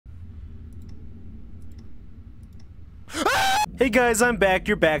Hey guys, I'm back,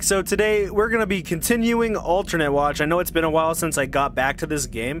 you're back. So today we're gonna be continuing Alternate Watch. I know it's been a while since I got back to this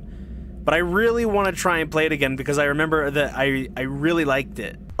game, but I really want to try and play it again because I remember that I really liked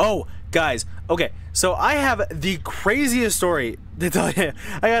it. Oh, guys, okay, so I have the craziest story to tell you.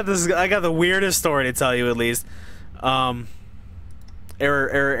 I got the weirdest story to tell you, at least.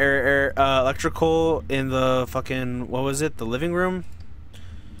 Electrical in the fucking, what was it, the living room?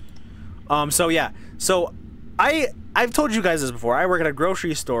 So yeah, so I've told you guys this before. I work at a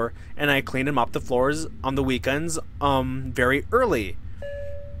grocery store and I clean and mop the floors on the weekends very early.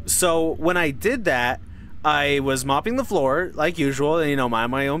 So when I did that, I was mopping the floor like usual, and you know,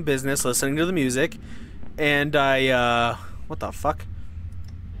 mind my own business, listening to the music, and I what the fuck?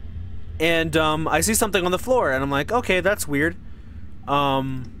 And I see something on the floor and I'm like, okay, that's weird.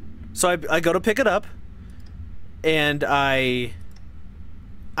 So I go to pick it up, and I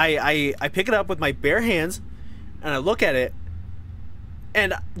pick it up with my bare hands, and I look at it,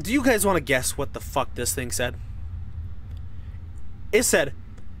 and do you guys want to guess what the fuck this thing said? It said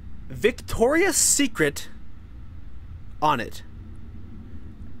Victoria's Secret on it.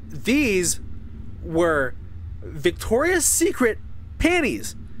 These were Victoria's Secret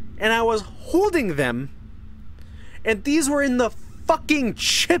panties, and I was holding them, and these were in the fucking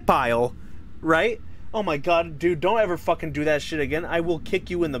chip aisle, right? Oh my god, dude, don't ever fucking do that shit again. I will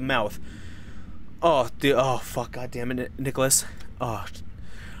kick you in the mouth. Oh, dude, oh fuck, god damn it, Nicholas. Oh,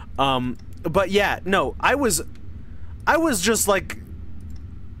 but yeah, no, I was just like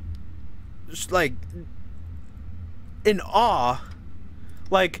in awe,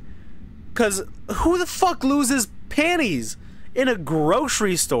 like, cause who the fuck loses panties in a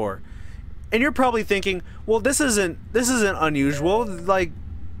grocery store? And you're probably thinking, well, this isn't unusual. Like,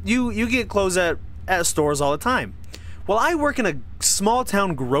 you get clothes at stores all the time. Well, I work in a small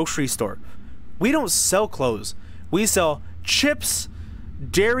town grocery store. We don't sell clothes. We sell chips,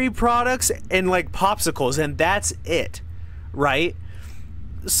 dairy products, and like popsicles, and that's it, right?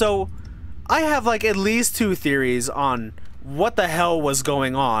 So I have like at least two theories on what the hell was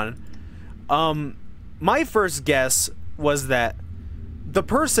going on. My first guess was that the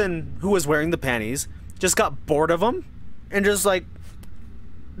person who was wearing the panties just got bored of them and just like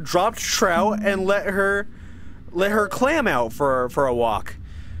dropped trout and let her clam out for a walk.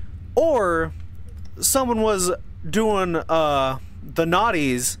 Or someone was doing the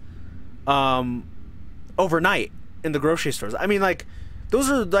naughties overnight in the grocery stores. I mean, like, those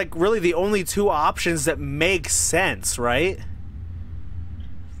are like really the only two options that make sense, right?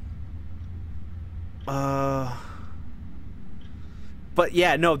 But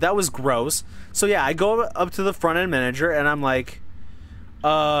yeah, no, that was gross. So yeah, I go up to the front end manager and I'm like,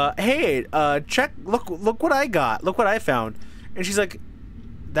 hey, check, look what I got. Look what I found. And she's like,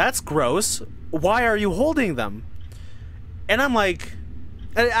 that's gross. Why are you holding them? And I'm like,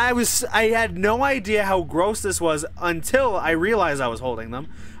 I had no idea how gross this was until I realized I was holding them.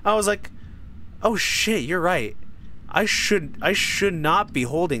 I was like, oh shit, you're right. I should not be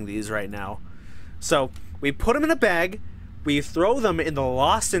holding these right now. So we put them in a bag. We throw them in the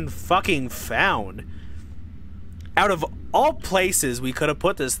lost and fucking found. Out of all places we could have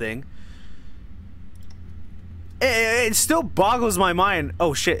put this thing. It still boggles my mind.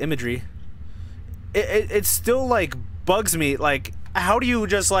 Oh shit, imagery. It still like bugs me. Like, how do you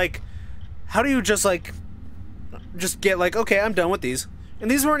just get like, okay, I'm done with these. And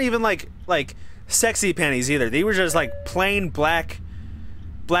these weren't even like sexy panties either. They were just like plain black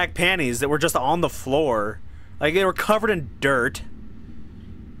panties that were just on the floor. Like, they were covered in dirt.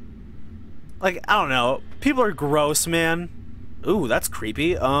 Like, I don't know. People are gross, man. Ooh, that's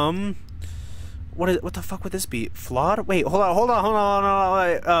creepy. What the fuck would this be? Flawed? Wait, hold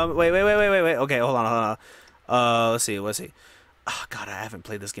on. Wait. Okay, hold on. Let's see. Oh, God, I haven't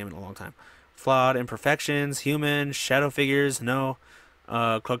played this game in a long time. Flawed, imperfections, human, shadow figures, no.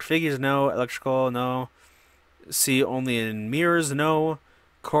 Cloaked figures, no. Electrical, no. See only in mirrors, no.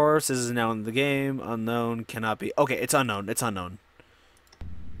 Course, this is now in the game. Unknown, cannot be. Okay, it's unknown. It's unknown.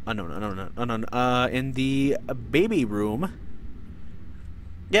 Unknown. In the baby room.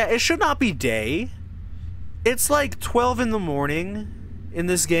 Yeah, it should not be day. It's like 12 in the morning in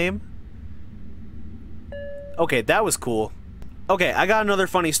this game. Okay, that was cool. Okay, I got another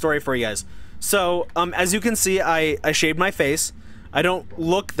funny story for you guys. So, as you can see, I shaved my face. I don't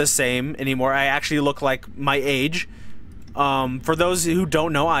look the same anymore. I actually look like my age. For those who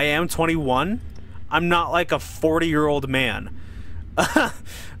don't know, I am 21. I'm not like a 40-year-old man.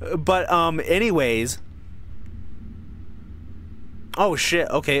 But, anyways. Oh, shit.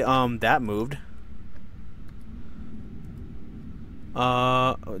 Okay, that moved.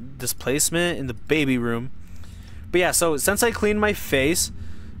 Displacement in the baby room. But yeah, so since I cleaned my face,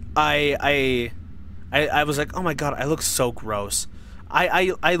 I was like, oh my god, I look so gross.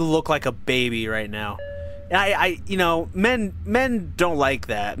 I look like a baby right now. You know, men don't like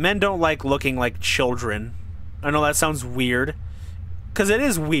that. Men don't like looking like children. I know that sounds weird, because it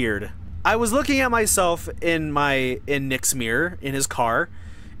is weird. I was looking at myself in Nick's mirror in his car,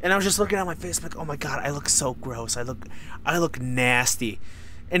 and I was just looking at my face like, oh my god, I look so gross. I look nasty.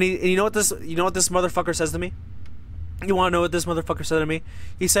 And you know what this motherfucker says to me? You want to know what this motherfucker said to me?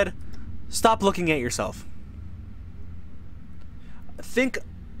 He said, "Stop looking at yourself." Think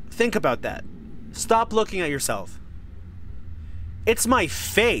about that. Stop looking at yourself. It's my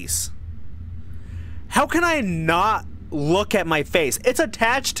face. How can I not look at my face? It's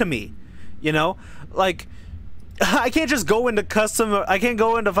attached to me, you know? Like, I can't just go into I can't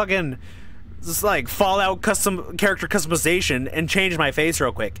go into fucking just like Fallout character customization and change my face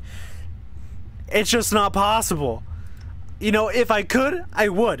real quick. It's just not possible. You know, if I could, I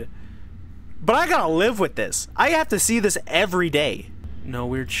would. But I gotta live with this. I have to see this every day. No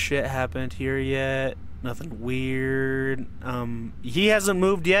weird shit happened here yet. Nothing weird. He hasn't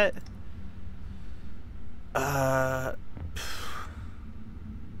moved yet.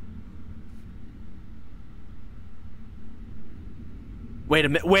 Wait a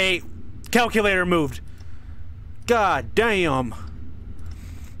minute. Wait. Calculator moved. God damn.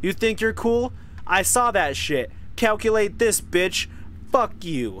 You think you're cool? I saw that shit. Calculate this, bitch. Fuck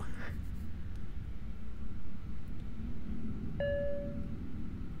you.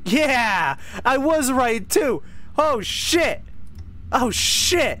 Yeah, I was right too. Oh shit. Oh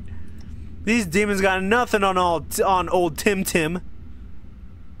shit. These demons got nothing on old Tim Tim.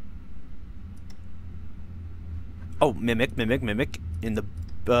 Oh, mimic in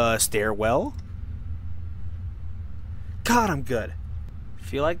the stairwell. God, I'm good.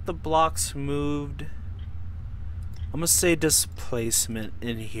 Feel like the blocks moved. I'm gonna say displacement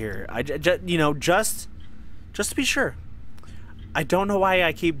in here. You know, just to be sure. I don't know why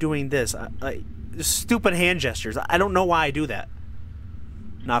I keep doing this. Stupid hand gestures. I don't know why I do that.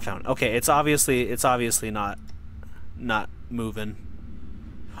 Not found. Okay, it's obviously not moving.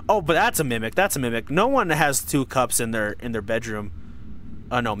 Oh, but that's a mimic. That's a mimic. No one has 2 cups in their bedroom.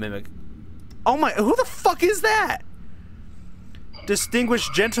 Oh no, mimic. Oh my! Who the fuck is that?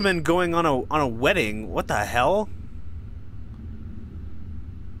 Distinguished gentleman going on a wedding. What the hell?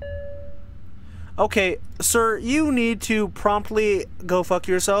 Okay, sir, you need to promptly go fuck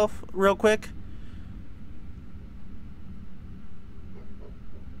yourself real quick.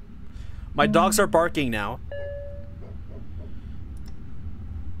 My dogs are barking now.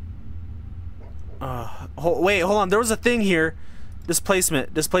 Wait, hold on. There was a thing here.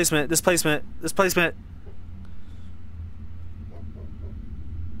 Displacement.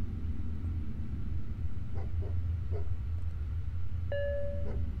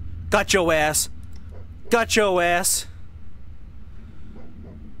 Got your ass. Got your ass.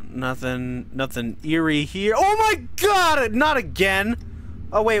 Nothing eerie here. Oh my god! Not again.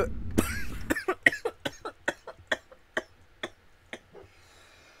 Oh wait.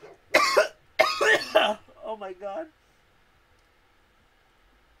 Oh my god.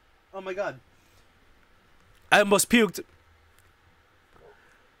 Oh my god. I almost puked.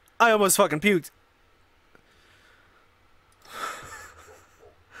 I almost fucking puked.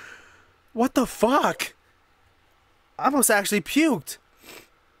 What the fuck? I almost actually puked.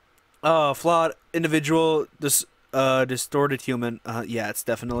 Flawed individual, distorted human. Yeah, it's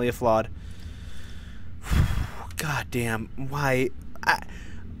definitely a flawed. God damn, why?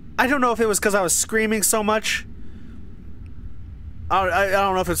 I don't know if it was because I was screaming so much. I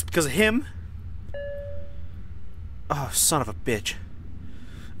don't know if it's because of him. Oh, son of a bitch.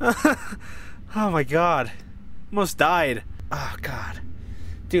 Oh my god. Almost died. Oh god.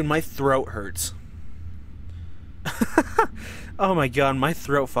 Dude, my throat hurts. Oh my god, my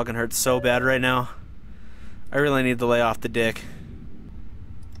throat fucking hurts so bad right now. I really need to lay off the dick.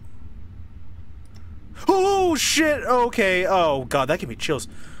 Oh shit! Okay, oh god, that gave me chills.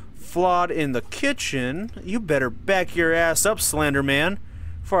 Flawed in the kitchen. You better back your ass up, Slender Man,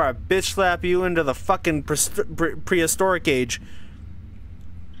 before I bitch slap you into the fucking prehistoric age.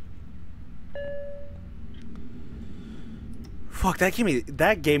 Fuck,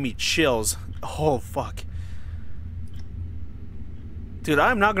 that gave me chills. Oh fuck. Dude,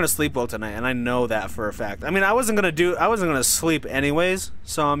 I'm not gonna sleep well tonight, and I know that for a fact. I mean, I wasn't gonna sleep anyways,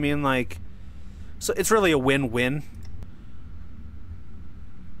 so I mean, like, so it's really a win-win.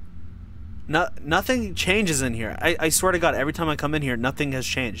 Nothing changes in here. I swear to God, every time I come in here, nothing has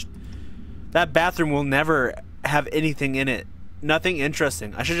changed. That bathroom will never have anything in it. Nothing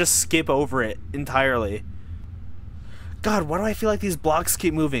interesting. I should just skip over it entirely. God, why do I feel like these blocks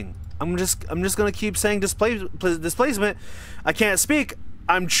keep moving? I'm just gonna keep saying displacement. I can't speak.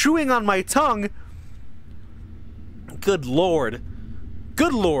 I'm chewing on my tongue. Good lord.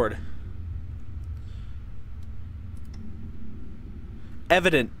 Good lord.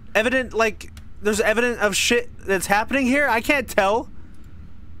 Evident, like there's evidence of shit that's happening here. I can't tell.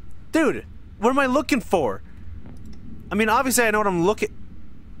 Dude, what am I looking for? I mean, obviously I know what I'm looking.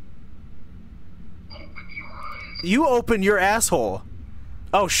 You open your asshole.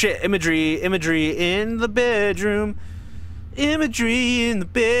 Oh shit, imagery in the bedroom. Imagery in the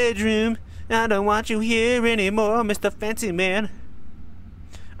bedroom. I don't want you here anymore, Mr. Fancy Man.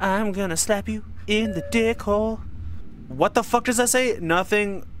 I'm gonna slap you in the dick hole. What the fuck does that say?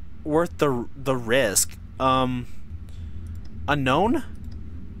 Nothing worth the risk. Unknown?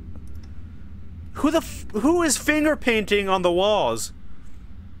 Who is finger painting on the walls?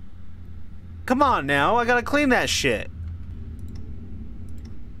 Come on now, I gotta clean that shit.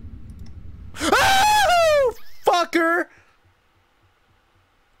 Oh, fucker!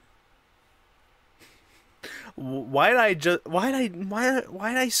 Why did I just? Why did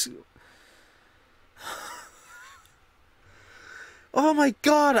I? Oh my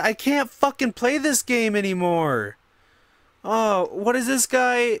god! I can't fucking play this game anymore. Oh, what is this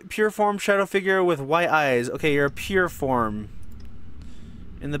guy? Pure form shadow figure with white eyes. Okay, you're a pure form.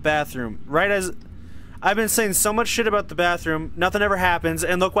 In the bathroom. Right as I've been saying so much shit about the bathroom, nothing ever happens,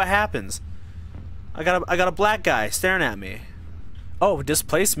 and look what happens. I got a black guy staring at me. Oh,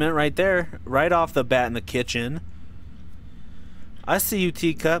 displacement right there. Right off the bat in the kitchen. I see you,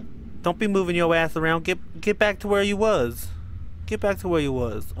 teacup. Don't be moving your ass around. Get back to where you was. Get back to where you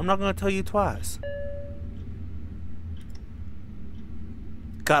was. I'm not gonna tell you twice.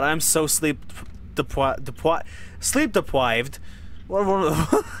 God, I'm so sleep deprived.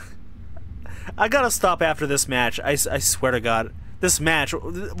 I gotta stop after this match. I swear to God. This match.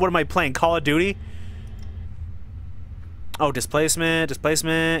 What am I playing? Call of Duty? Oh, displacement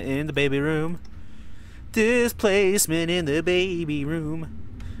in the baby room. Displacement in the baby room.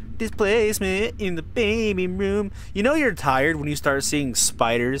 Displacement in the baby room. You know you're tired when you start seeing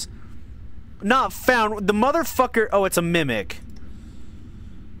spiders. Not found. The motherfucker. Oh, it's a mimic.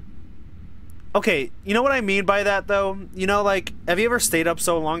 Okay, you know what I mean by that though? You know, like, have you ever stayed up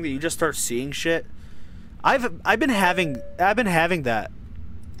so long that you just start seeing shit? I've been having that.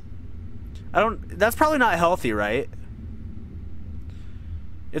 That's probably not healthy, right?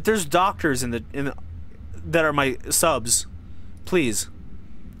 If there's doctors that are my subs, please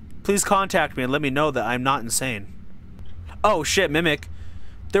contact me and let me know that I'm not insane. Oh shit, mimic.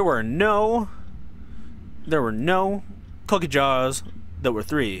 There were no cookie jars. There were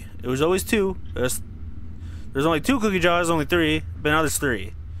 3. It was always 2. There's only 2 cookie jars, only 3, but now there's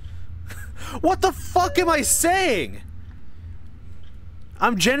 3. What the fuck am I saying?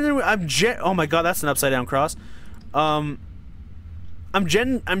 Oh my god, that's an upside down cross. I'm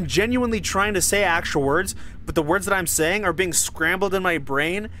genuinely trying to say actual words, but the words that I'm saying are being scrambled in my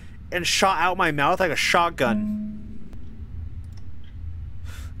brain and shot out my mouth like a shotgun.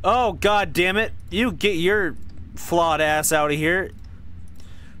 Oh god damn it. You get your flawed ass out of here.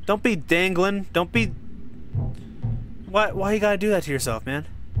 Don't be dangling. Don't be. Why you gotta do that to yourself, man?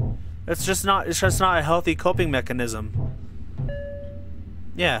 It's just not a healthy coping mechanism.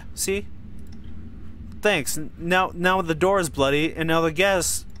 Yeah, see? Thanks. Now the door is bloody, and now the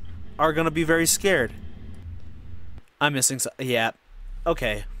guests are gonna be very scared. I'm missing some. Yeah.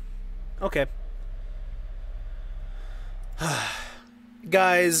 Okay. Okay.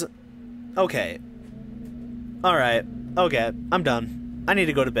 Guys. Okay. Alright. Okay. I'm done. I need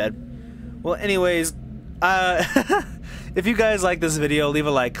to go to bed. Well, anyways, if you guys like this video, leave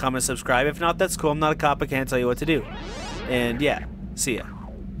a like, comment, subscribe. If not, that's cool. I'm not a cop. I can't tell you what to do. And yeah, see ya.